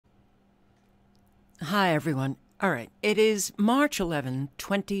Hi, everyone. All right. It is March 11,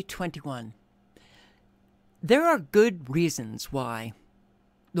 2021. There are good reasons why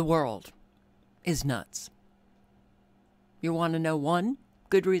the world is nuts. You want to know one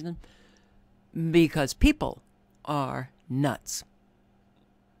good reason? Because people are nuts.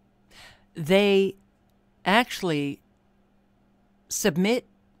 They actually submit,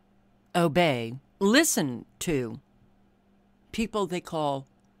 obey, listen to people they call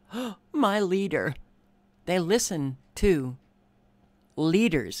my leader. They listen to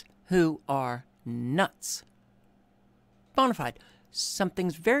leaders who are nuts. Bonafide,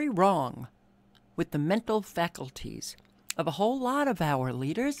 something's very wrong with the mental faculties of a whole lot of our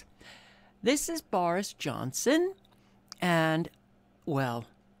leaders. This is Boris Johnson, and, well,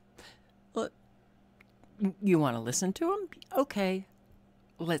 you want to listen to him? Okay,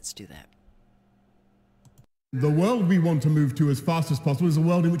 let's do that. The world we want to move to as fast as possible is a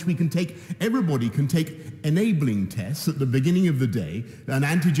world in which everybody can take enabling tests at the beginning of the day, an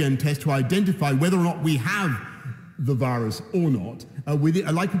antigen test to identify whether or not we have the virus or not,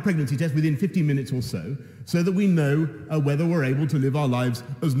 like a pregnancy test within 15 minutes or so that we know whether we're able to live our lives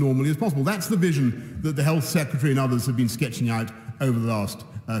as normally as possible. That's the vision that the Health Secretary and others have been sketching out over the last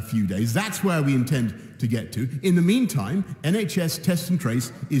few days. That's where we intend to get to. In the meantime, NHS Test and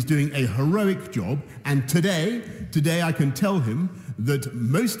Trace is doing a heroic job, and today I can tell him that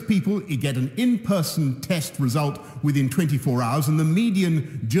most people get an in-person test result within 24 hours, and the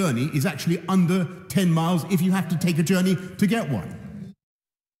median journey is actually under 10 miles if you have to take a journey to get one.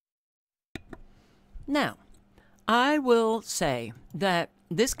 Now, I will say that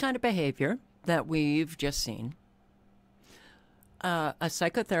this kind of behavior that we've just seen, a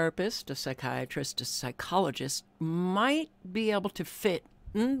psychotherapist, a psychiatrist, a psychologist might be able to fit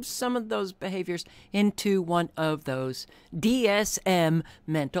some of those behaviors into one of those DSM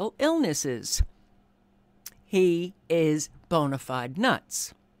mental illnesses. He is bona fide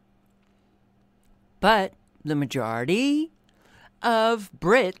nuts. But the majority of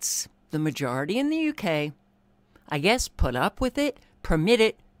Brits, the majority in the UK, I guess put up with it, permit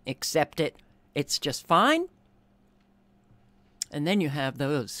it, accept it. It's just fine. And then you have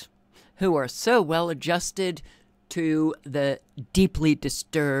those who are so well adjusted to the deeply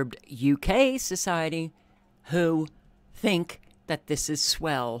disturbed UK society who think that this is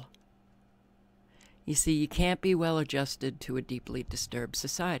swell. You see, you can't be well adjusted to a deeply disturbed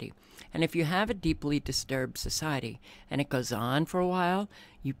society. And if you have a deeply disturbed society and it goes on for a while,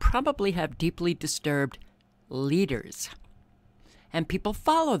 you probably have deeply disturbed leaders. And people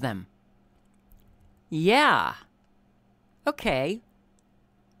follow them. Yeah. Okay.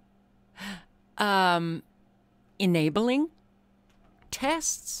 Enabling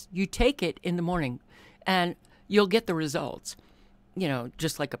tests. You take it in the morning and you'll get the results,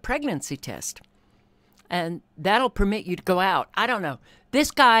 just like a pregnancy test. And that'll permit you to go out. I don't know.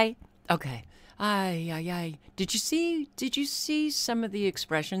 This guy, okay. Did you see some of the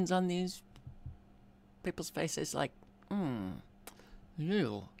expressions on these people's faces? Like,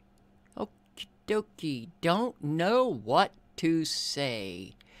 ew. Okie dokie. Don't know what to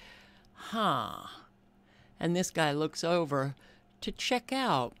say. Huh. And this guy looks over to check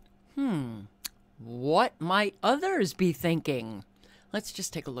out, what might others be thinking? Let's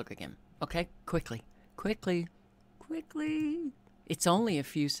just take a look again, okay? Quickly. It's only a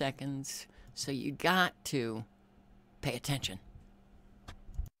few seconds, so you got to pay attention.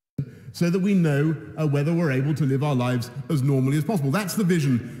 So that we know whether we're able to live our lives as normally as possible. That's the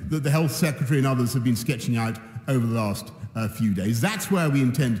vision that the Health Secretary and others have been sketching out over the last few days. That's where we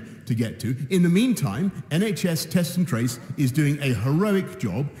intend to get to. In the meantime, NHS Test and Trace is doing a heroic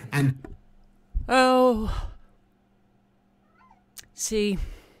job and... Oh. See.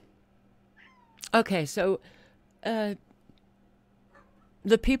 Okay, so the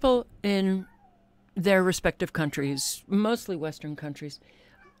people in their respective countries, mostly Western countries,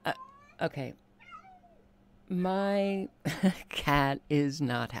 okay, my cat is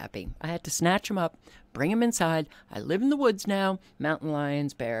not happy. I had to snatch him up, bring him inside. I live in the woods now, mountain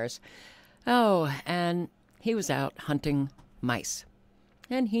lions, bears. Oh, and he was out hunting mice.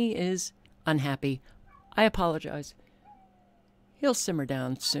 And he is unhappy. I apologize. He'll simmer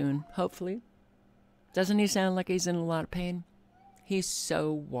down soon, hopefully. Doesn't he sound like he's in a lot of pain? He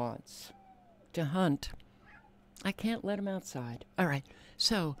so wants to hunt. I can't let him outside. All right.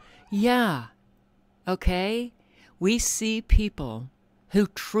 So, yeah. Okay? We see people who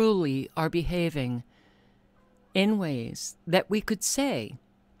truly are behaving in ways that we could say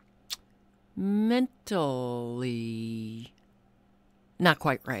mentally not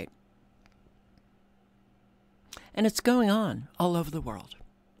quite right. And it's going on all over the world.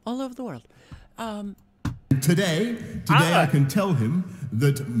 All over the world. Today I can tell him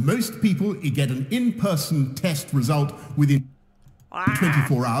that most people get an in-person test result within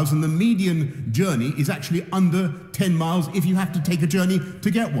 24 hours, and the median journey is actually under 10 miles if you have to take a journey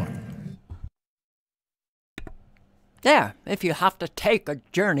to get one. Yeah, if you have to take a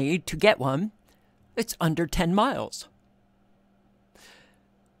journey to get one, it's under 10 miles.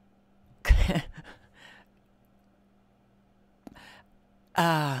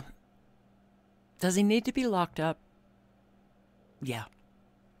 Does he need to be locked up? Yeah.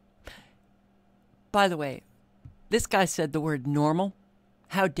 By the way, this guy said the word normal.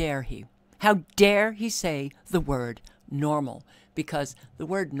 How dare he? How dare he say the word normal? Because the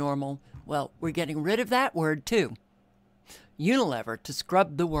word normal, well, we're getting rid of that word too. Unilever to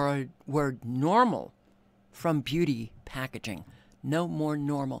scrub the word normal from beauty packaging. No more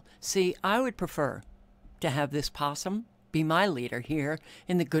normal. See, I would prefer to have this possum be my leader here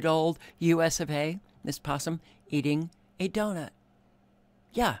in the good old US of A, this possum eating a donut.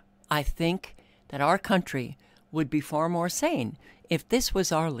 Yeah, I think that our country would be far more sane if this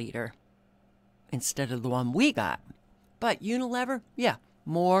was our leader instead of the one we got. But Unilever, yeah,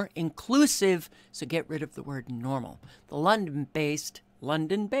 more inclusive, so get rid of the word normal. The London-based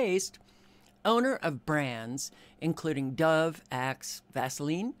owner of brands, including Dove, Axe,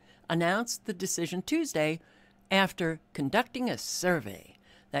 Vaseline, announced the decision Tuesday after conducting a survey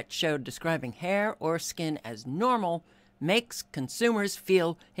that showed describing hair or skin as normal makes consumers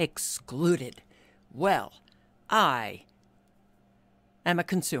feel excluded. Well, I am a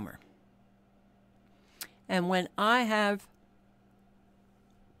consumer. And when I have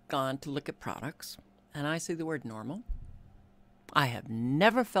gone to look at products and I see the word normal, I have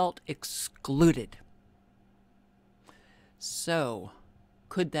never felt excluded. So,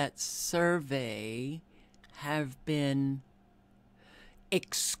 could that survey have been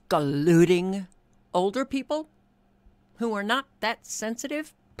excluding older people who are not that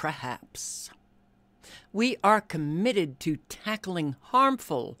sensitive? Perhaps. We are committed to tackling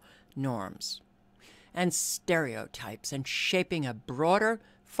harmful norms and stereotypes and shaping a broader,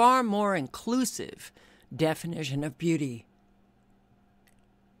 far more inclusive definition of beauty.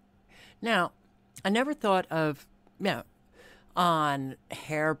 Now, I never thought of, on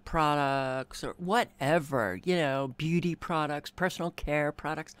hair products or whatever, beauty products, personal care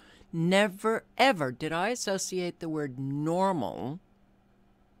products. Never, ever did I associate the word normal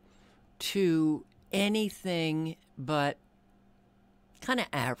to anything but kind of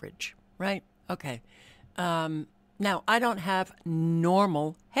average, right? Okay. Now, I don't have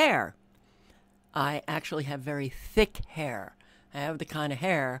normal hair. I actually have very thick hair. I have the kind of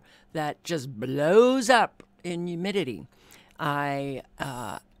hair that just blows up in humidity.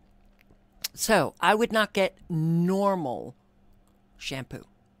 So I would not get normal shampoo.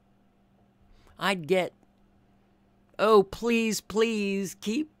 I'd get, oh, please, please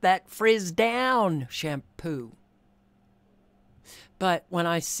keep that frizz down shampoo. But when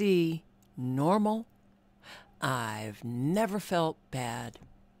I see normal, I've never felt bad.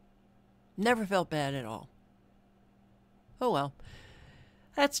 Never felt bad at all. Oh, well,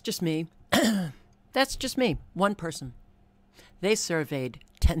 that's just me. That's just me, one person. They surveyed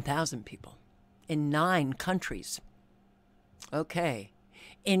 10,000 people in 9 countries. Okay.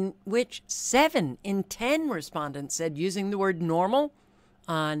 In which 7 in 10 respondents said using the word normal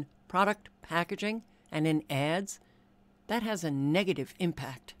on product packaging and in ads, that has a negative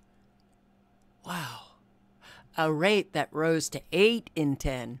impact. Wow. A rate that rose to 8 in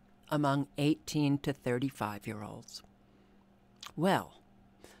 10 among 18 to 35-year-olds. Well,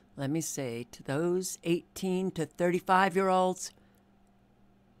 let me say to those 18 to 35-year-olds,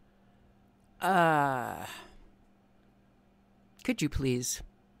 could you please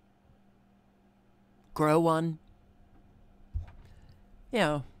grow one?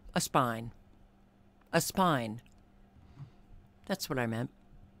 A spine. A spine. That's what I meant.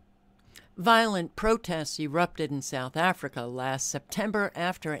 Violent protests erupted in South Africa last September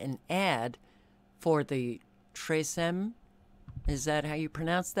after an ad for the Tresemme, is that how you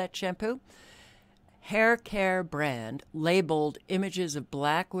pronounce that shampoo? Hair care brand labeled images of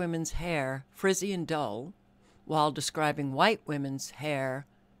black women's hair frizzy and dull while describing white women's hair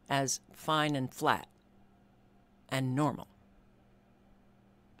as fine and flat and normal.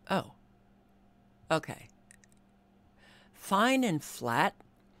 Oh, okay. Fine and flat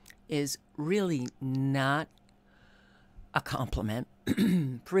is really not a compliment.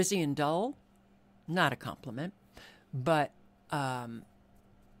 Frizzy and dull, not a compliment. But I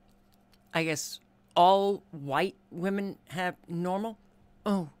guess all white women have normal?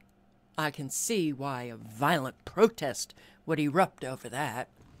 Oh, I can see why a violent protest would erupt over that.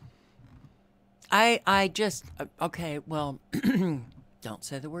 I just, okay, well, don't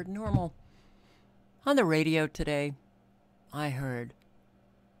say the word normal. On the radio today, I heard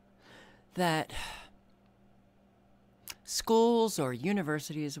that schools or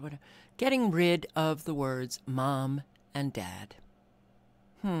universities or whatever, getting rid of the words mom and dad.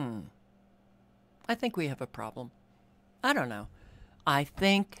 I think we have a problem. I don't know. I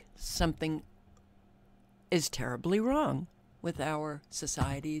think something is terribly wrong with our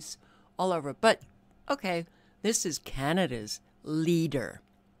societies all over. But, okay, this is Canada's leader.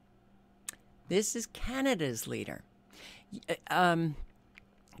 This is Canada's leader. Don't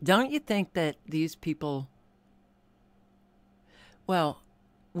you think that these people, well,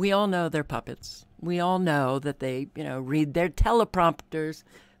 we all know they're puppets. We all know that they, read their teleprompters.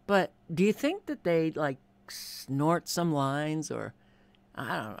 But do you think that they, snort some lines or,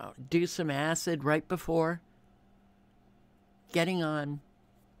 I don't know, do some acid right before getting on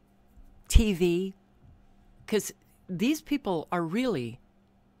TV? Because these people are really,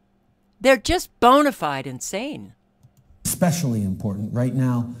 they're just bona fide insane. Especially important right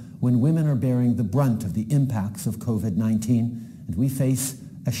now when women are bearing the brunt of the impacts of COVID-19 and we face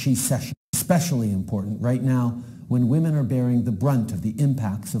a she-cession. Especially important right now when women are bearing the brunt of the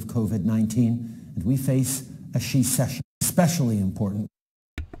impacts of COVID-19 and we face a she-cession. Especially important.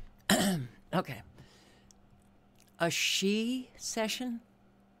 Okay. A she-session?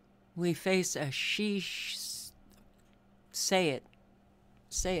 We face a say it.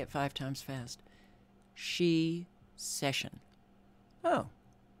 Say it 5 times fast. She-session. Oh.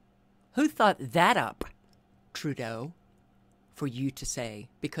 Who thought that up, Trudeau, for you to say?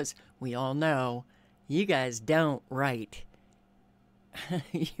 Because we all know you guys don't write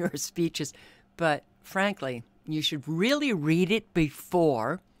your speeches. But frankly, you should really read it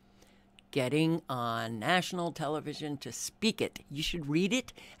before getting on national television to speak it. You should read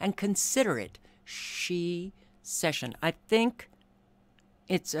it and consider it. She-session. I think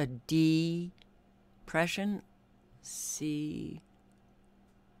it's a depression.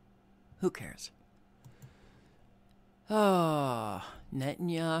 Who cares? Oh,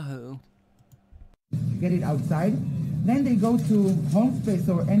 Netanyahu. Get it outside. Then they go to HomeSpace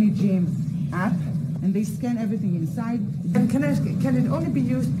or any gym app and they scan everything inside. And can it only be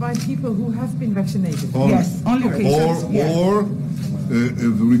used by people who have been vaccinated? Yes, only patients. Or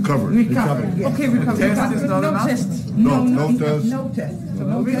recovered. Recovered. Yes. Okay, recovered. Test is not enough? Test. No test. No test. So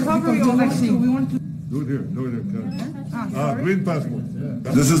no recovery or vaccine? Do it here. Green passport.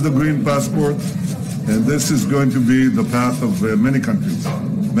 This is the green passport, and this is going to be the path of many countries.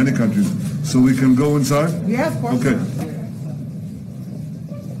 So we can go inside? Yeah, of course. Okay.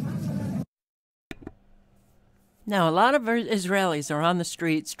 Now, a lot of Israelis are on the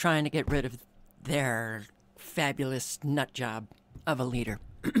streets trying to get rid of their fabulous nut job of a leader.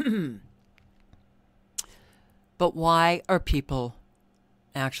 But why are people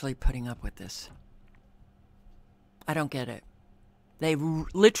actually putting up with this? I don't get it. They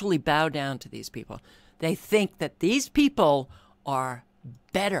literally bow down to these people. They think that these people are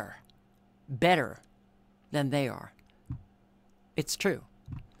better than they are. It's true.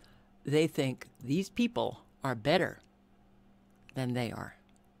 They think these people are better than they are.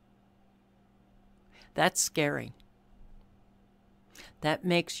 That's scary. That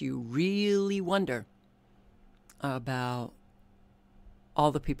makes you really wonder about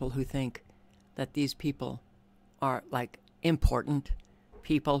all the people who think that these people are important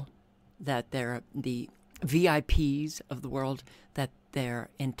people, that they're the VIPs of the world, that they're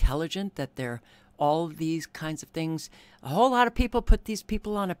intelligent, that they're all these kinds of things. A whole lot of people put these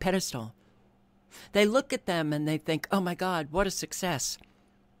people on a pedestal. They look at them and they think, oh my God, what a success.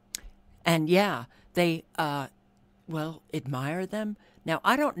 And yeah, they, admire them. Now,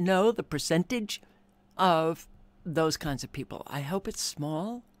 I don't know the percentage of those kinds of people. I hope it's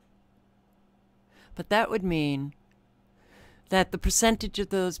small. But that would mean that the percentage of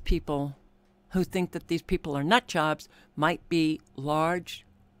those people who think that these people are nut jobs might be large,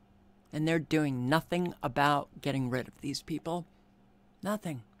 and they're doing nothing about getting rid of these people.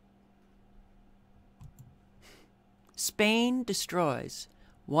 Nothing. Spain destroys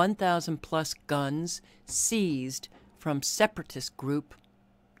 1,000 plus guns seized from separatist group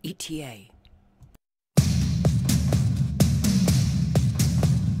ETA.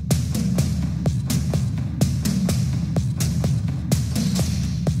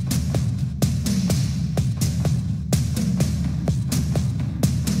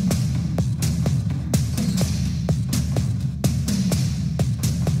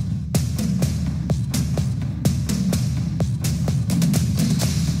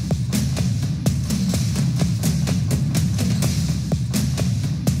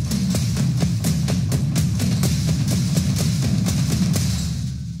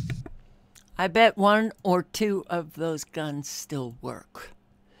 I bet one or two of those guns still work.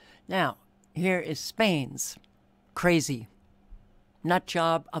 Now, here is Spain's crazy nut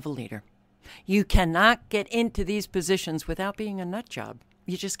job of a leader. You cannot get into these positions without being a nut job.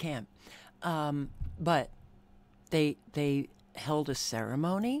 You just can't. But they held a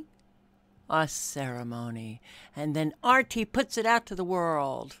ceremony, and then RT puts it out to the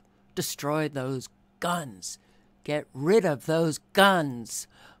world. Destroy those guns. Get rid of those guns.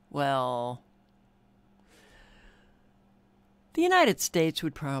 Well, the United States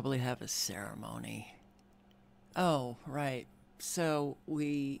would probably have a ceremony. Oh, right. So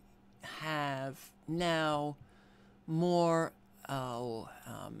we have now more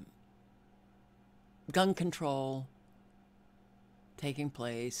gun control taking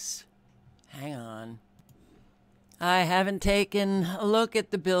place. Hang on. I haven't taken a look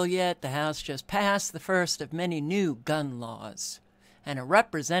at the bill yet. The House just passed the first of many new gun laws. And a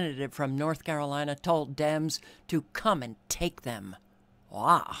representative from North Carolina told Dems to come and take them.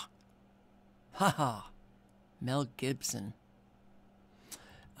 Wow. Ha ha. Mel Gibson.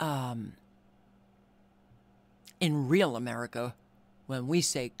 In real America, when we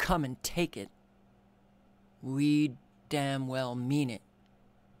say come and take it, we damn well mean it.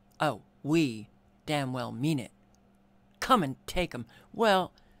 Oh, we damn well mean it. Come and take them.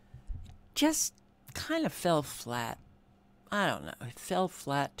 Well, just kind of fell flat. I don't know. It fell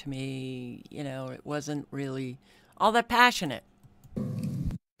flat to me. You know, it wasn't really all that passionate.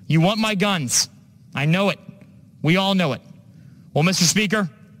 You want my guns. I know it. We all know it. Well, Mr. Speaker,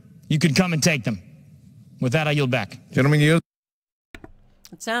 you can come and take them. With that, I yield back. Gentlemen, yield.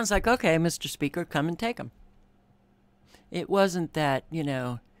 It sounds like, okay, Mr. Speaker, come and take them. It wasn't that, you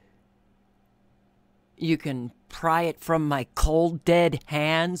know, you can pry it from my cold, dead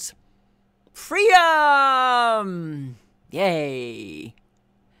hands. Freedom! Yay!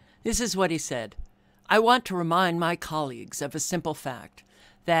 This is what he said. I want to remind my colleagues of a simple fact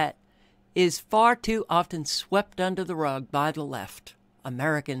that is far too often swept under the rug by the left.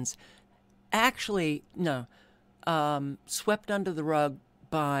 Americans actually, no, swept under the rug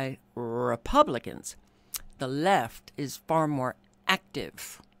by Republicans. The left is far more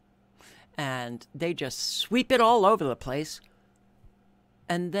active, and they just sweep it all over the place,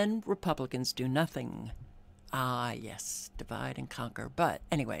 and then Republicans do nothing. Ah, yes, divide and conquer. But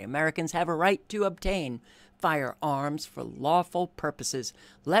anyway, Americans have a right to obtain firearms for lawful purposes.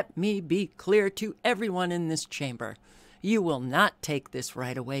 Let me be clear to everyone in this chamber. You will not take this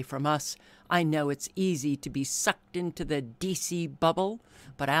right away from us. I know it's easy to be sucked into the D.C. bubble,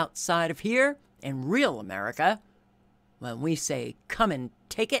 but outside of here, in real America, when we say come and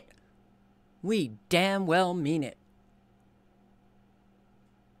take it, we damn well mean it.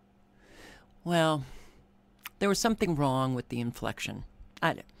 Well, there was something wrong with the inflection.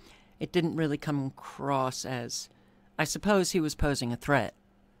 It didn't really come across as, I suppose he was posing a threat.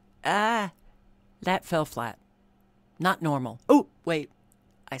 That fell flat. Not normal. Oh, wait,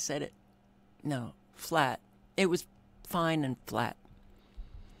 I said it. No, flat. It was fine and flat.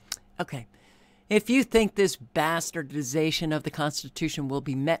 Okay. If you think this bastardization of the Constitution will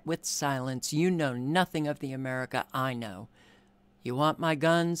be met with silence, you know nothing of the America I know. You want my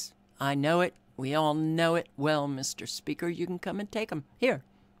guns? I know it. We all know it. Well, Mr. Speaker, you can come and take them. Here,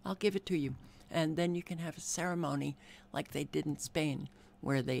 I'll give it to you. And then you can have a ceremony like they did in Spain,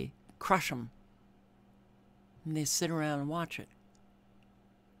 where they crush them. And they sit around and watch it.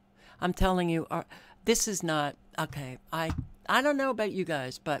 I'm telling you, this is not, okay, I don't know about you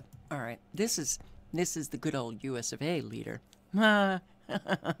guys, but all right, this is the good old US of A leader.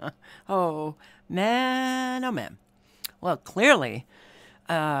 Oh, man. Well, clearly,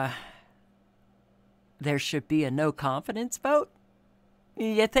 there should be a no confidence vote,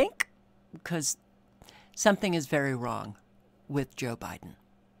 you think? Because something is very wrong with Joe Biden.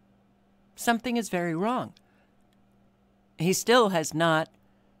 Something is very wrong. He still has not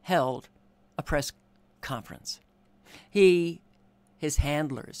held a press conference. His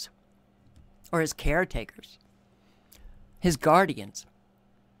handlers, or his caretakers, his guardians,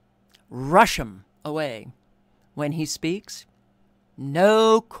 rush him away. When he speaks,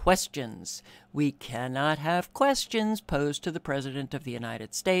 no questions. We cannot have questions posed to the President of the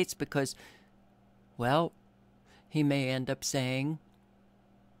United States because, well, he may end up saying,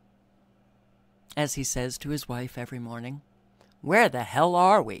 as he says to his wife every morning, "Where the hell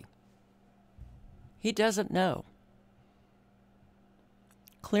are we?" He doesn't know.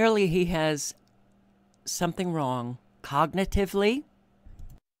 Clearly, he has something wrong cognitively.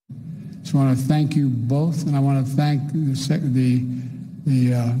 So I want to thank you both, and I want to thank the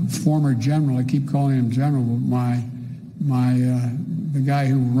former general. I keep calling him general, but the guy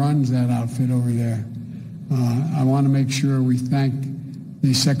who runs that outfit over there. I want to make sure we thank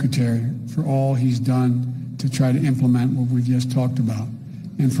the secretary for all he's done to try to implement what we just talked about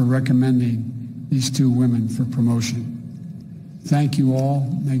and for recommending these two women for promotion. Thank you all.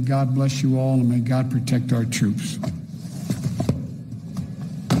 May God bless you all, and may God protect our troops.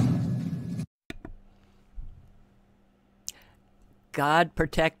 God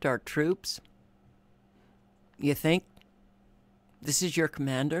protect our troops? You think? This is your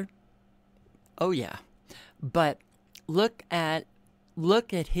commander? Oh yeah. But look at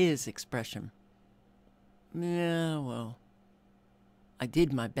his expression. Yeah, well, I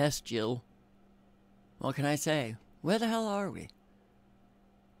did my best, Jill. What can I say? Where the hell are we?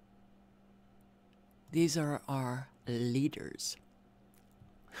 These are our leaders.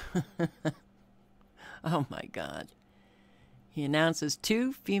 Oh my God. He announces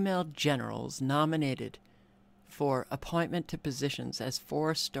 2 female generals nominated for appointment to positions as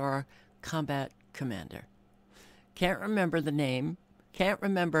 4-star combat commander. Can't remember the name. Can't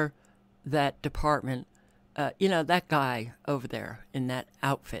remember that department. That guy over there in that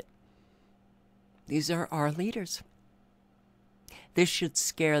outfit. These are our leaders. This should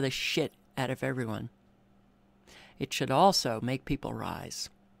scare the shit out of everyone. It should also make people rise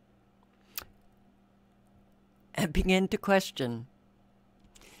and begin to question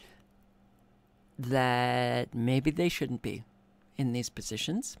that maybe they shouldn't be in these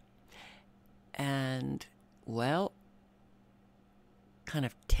positions and, well, kind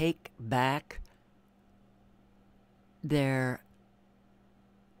of take back their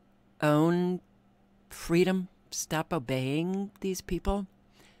own freedom, stop obeying these people.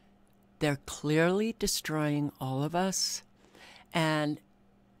 They're clearly destroying all of us. And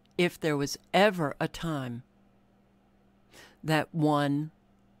if there was ever a time that one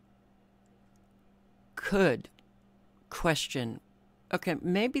could question, okay,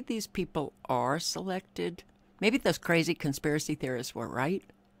 maybe these people are selected. Maybe those crazy conspiracy theorists were right.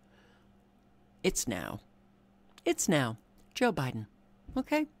 It's now. It's now. Joe Biden.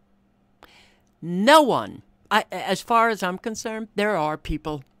 Okay? No one, as far as I'm concerned, there are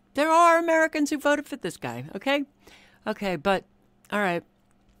Americans who voted for this guy. Okay? Okay, but, all right.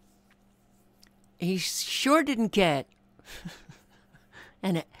 He sure didn't get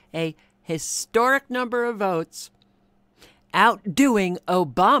a historic number of votes, outdoing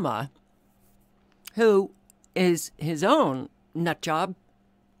Obama, who is his own nut job,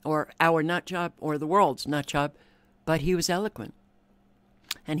 or our nut job, or the world's nut job, but he was eloquent,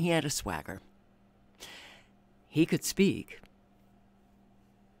 and he had a swagger. He could speak.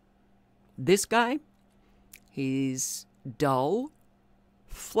 This guy, he's dull,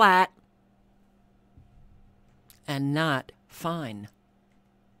 flat, and not fine.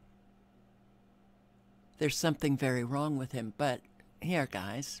 There's something very wrong with him. But here,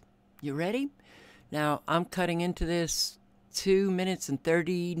 guys, you ready? Now, I'm cutting into this 2 minutes and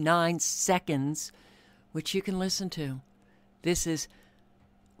 39 seconds, which you can listen to. This is,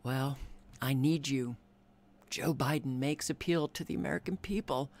 well, I need you. Joe Biden makes appeal to the American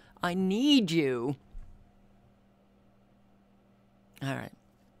people. I need you. All right.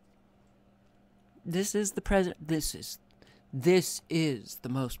 This is the president. This is the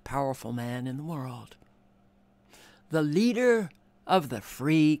most powerful man in the world. The leader of the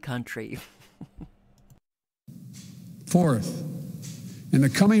free country. Fourth, in the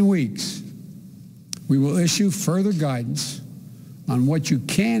coming weeks, we will issue further guidance on what you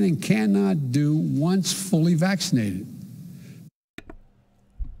can and cannot do once fully vaccinated.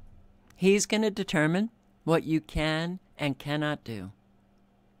 He's going to determine what you can and cannot do.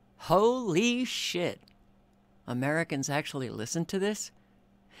 Holy shit. Americans actually listen to this,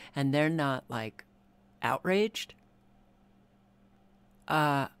 and they're not, like, outraged?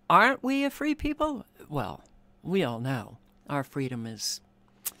 Aren't we a free people? Well, we all know our freedom is...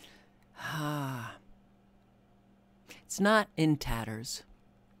 It's not in tatters,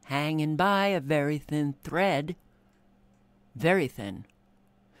 hanging by a very thin thread. Very thin.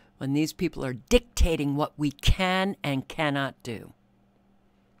 When these people are dictating what we can and cannot do.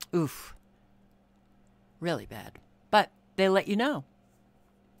 Oof. Really bad. But they let you know.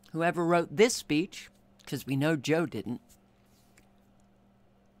 Whoever wrote this speech, because we know Joe didn't,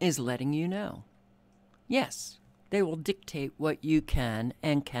 is letting you know. Yes, they will dictate what you can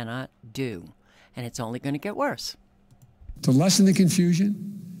and cannot do. And it's only going to get worse. To lessen the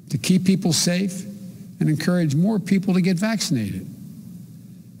confusion, to keep people safe, and encourage more people to get vaccinated.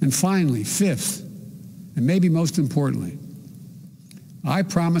 And finally, fifth, and maybe most importantly, I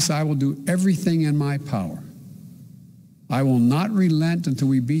promise I will do everything in my power. I will not relent until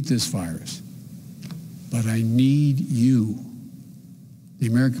we beat this virus. But I need you, the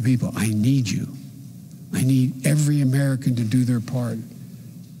American people. I need you. I need every American to do their part.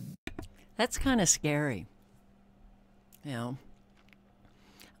 That's kind of scary. You know,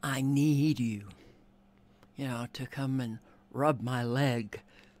 I need you, you know, to come and rub my leg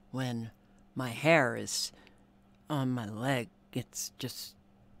when my hair is on my leg. It's just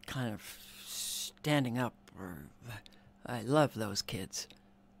kind of standing up. I love those kids.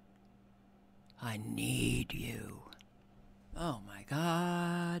 I need you. Oh my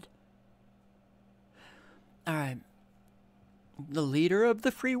God. All right. The leader of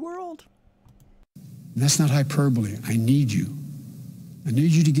the free world? And that's not hyperbole. I need you. I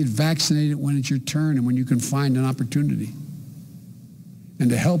need you to get vaccinated when it's your turn and when you can find an opportunity. And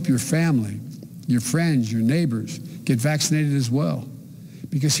to help your family, your friends, your neighbors get vaccinated as well.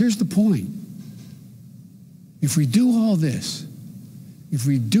 Because here's the point. If we do all this, if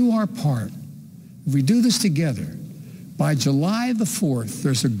we do our part, if we do this together, by July the 4th,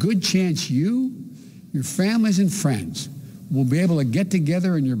 there's a good chance you, your families and friends will be able to get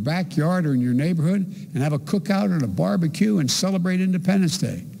together in your backyard or in your neighborhood and have a cookout or a barbecue and celebrate Independence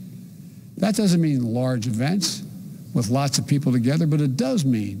Day. That doesn't mean large events with lots of people together, but it does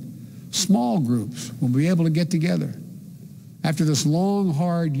mean small groups will be able to get together. After this long,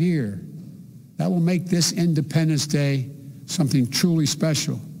 hard year, that will make this Independence Day something truly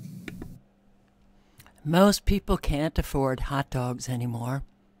special. Most people can't afford hot dogs anymore.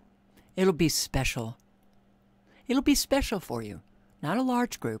 It'll be special. It'll be special for you. Not a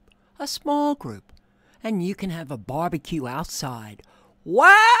large group, a small group. And you can have a barbecue outside.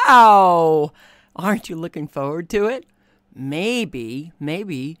 Wow! Aren't you looking forward to it? Maybe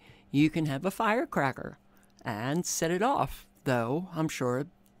you can have a firecracker and set it off. Though I'm sure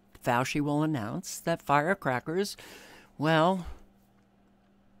Fauci will announce that firecrackers, well,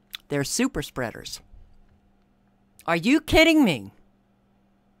 they're super spreaders. Are you kidding me?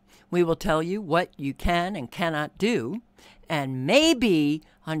 We will tell you what you can and cannot do, and maybe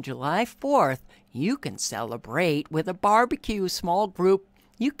on July 4th, you can celebrate with a barbecue, small group.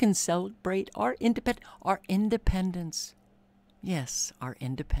 You can celebrate our independence. Yes, our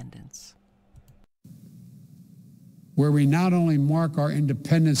independence. Where we not only mark our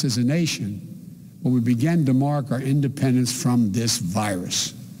independence as a nation, but we begin to mark our independence from this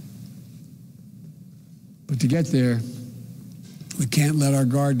virus. But to get there, we can't let our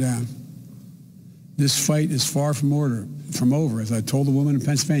guard down. This fight is far from over. As I told the woman in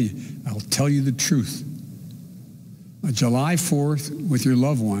Pennsylvania, I'll tell you the truth. July 4th with your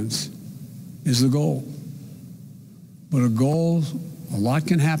loved ones is the goal. But a lot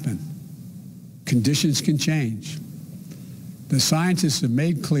can happen. Conditions can change. The scientists have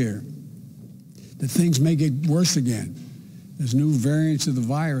made clear that things may get worse again as new variants of the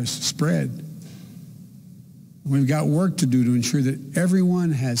virus spread. We've got work to do to ensure that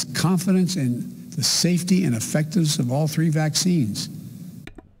everyone has confidence in the safety and effectiveness of all three vaccines.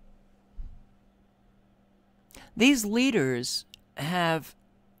 These leaders have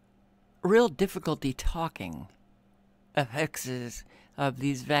real difficulty talking effects of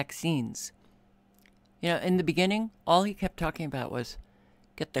these vaccines. You know, in the beginning, all he kept talking about was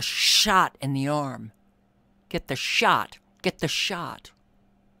get the shot in the arm. Get the shot. Get the shot.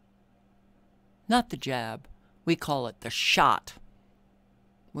 Not the jab. We call it the shot.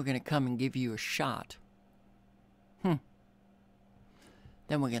 We're going to come and give you a shot. Then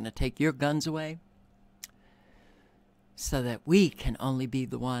we're going to take your guns away so that we can only be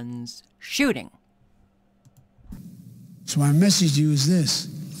the ones shooting. So my message to you is this.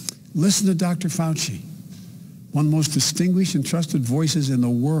 Listen to Dr. Fauci, one of the most distinguished and trusted voices in the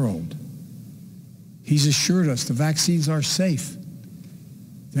world. He's assured us the vaccines are safe.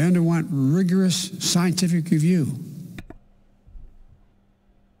 They underwent rigorous scientific review.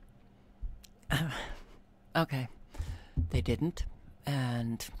 Okay. They didn't.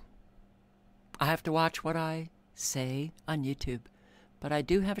 And I have to watch what I say on YouTube. But I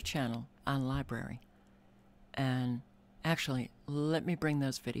do have a channel on Library. And actually, let me bring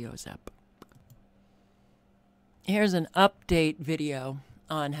those videos up. Here's an update video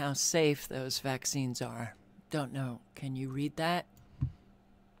on how safe those vaccines are. Don't know. Can you read that?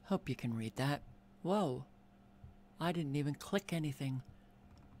 Hope you can read that. Whoa. I didn't even click anything.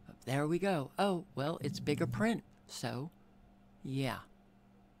 There we go. Oh, well, it's bigger print. So, yeah.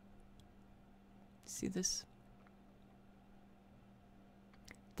 See this?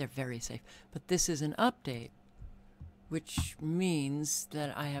 They're very safe. But this is an update, which means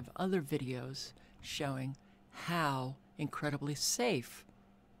that I have other videos showing how incredibly safe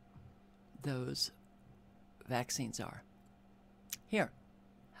those vaccines are. Here.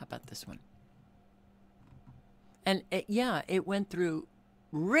 How about this one? And it went through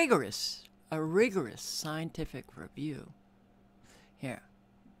a rigorous scientific review. Here,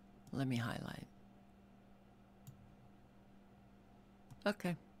 let me highlight.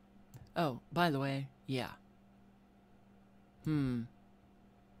 Okay. Oh, by the way, yeah. Oh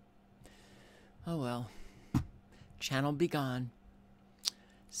well. Channel be gone.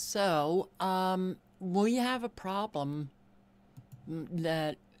 So, we have a problem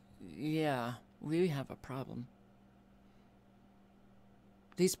that, yeah, we have a problem.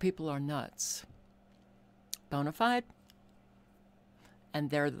 These people are nuts. Bonafide. And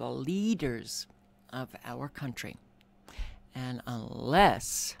they're the leaders of our country. And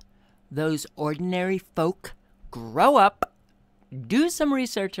unless those ordinary folk grow up, do some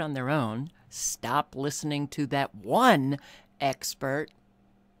research on their own, stop listening to that one expert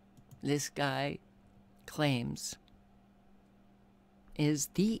this guy claims is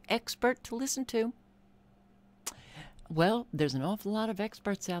the expert to listen to. Well, there's an awful lot of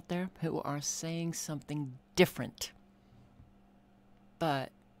experts out there who are saying something different.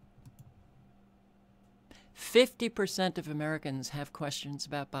 But 50% of Americans have questions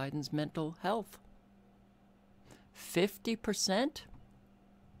about Biden's mental health. 50%?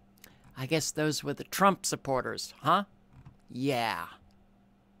 I guess those were the Trump supporters, huh? Yeah.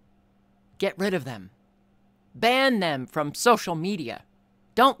 Get rid of them. Ban them from social media.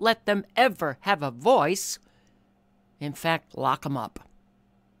 Don't let them ever have a voice. In fact, lock them up.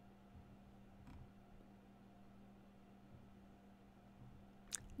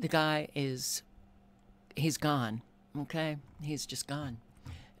 The guy he's gone, okay? He's just gone.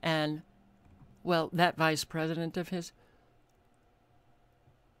 And, well, that vice president of his,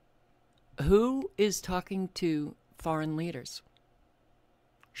 who is talking to foreign leaders?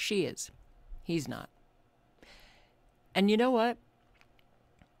 She is. He's not. And you know what?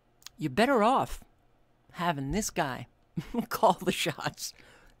 You're better off having this guy call the shots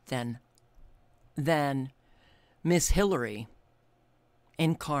than Miss Hillary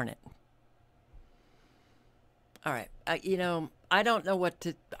incarnate. All right. I don't know what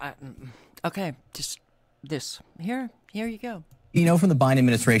to... okay, just this. Here you go. You know from the Biden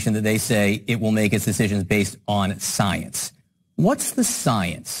administration that they say it will make its decisions based on science. What's the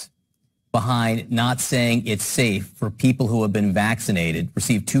science behind not saying it's safe for people who have been vaccinated,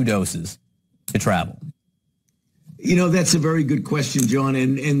 received 2 doses, to travel? You know, that's a very good question, John,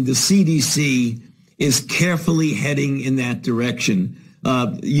 and the CDC is carefully heading in that direction.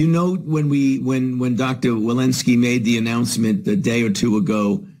 You know, when Dr. Walensky made the announcement a day or two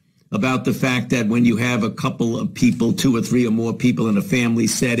ago about the fact that when you have a couple of people, 2 or 3 or more people in a family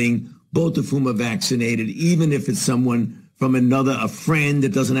setting, both of whom are vaccinated, even if it's someone from a friend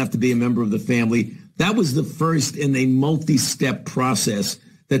that doesn't have to be a member of the family, that was the first in a multi-step process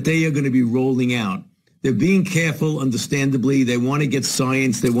that they are going to be rolling out. They're being careful, understandably. They want to get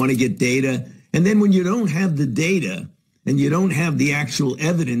science. They want to get data. And then when you don't have the data and you don't have the actual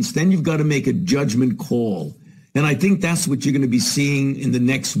evidence, then you've got to make a judgment call. And I think that's what you're going to be seeing in the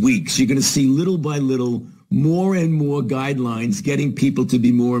next weeks. You're going to see little by little more and more guidelines getting people to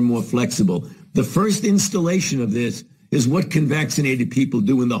be more and more flexible. The first installation of this is what can vaccinated people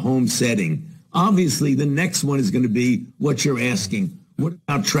do in the home setting. Obviously, the next one is going to be what you're asking. What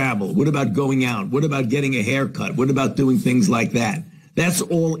about travel? What about going out? What about getting a haircut? What about doing things like that? That's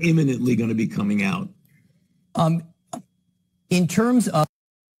all imminently going to be coming out. In terms of,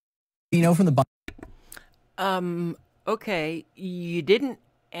 from the... Okay, you didn't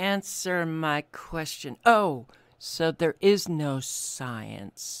answer my question. Oh, so there is no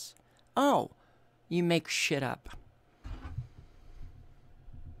science. Oh, you make shit up.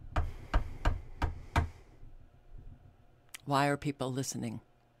 Why are people listening?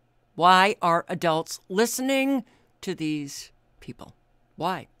 Why are adults listening to these people?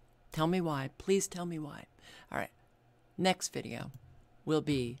 Why? Tell me why. Please tell me why. All right. Next video will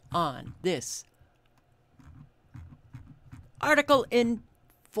be on this article in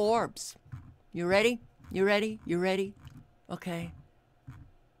Forbes. You ready? You ready? You ready? Okay.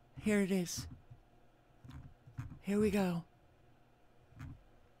 Here it is. Here we go.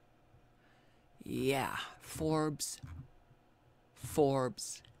 Yeah, Forbes.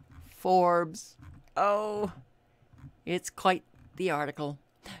 Oh, it's quite the article.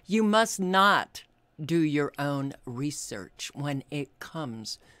 You must not do your own research when it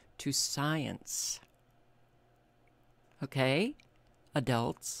comes to science. Okay?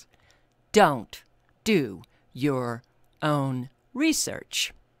 Adults, don't do your own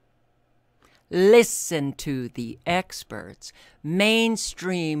research. Listen to the experts,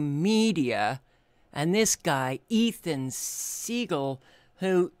 mainstream media, and this guy, Ethan Siegel,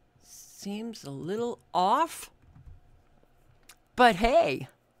 who seems a little off. But hey,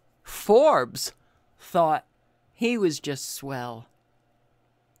 Forbes thought he was just swell.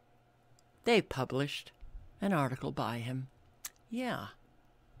 They published an article by him. Yeah,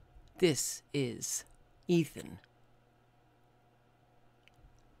 this is Ethan.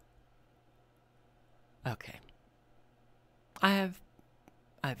 Okay. I have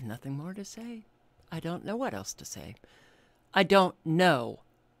nothing more to say. I don't know what else to say. I don't know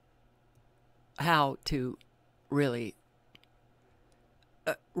how to really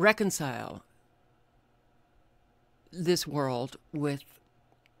reconcile this world with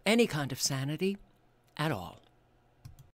any kind of sanity at all.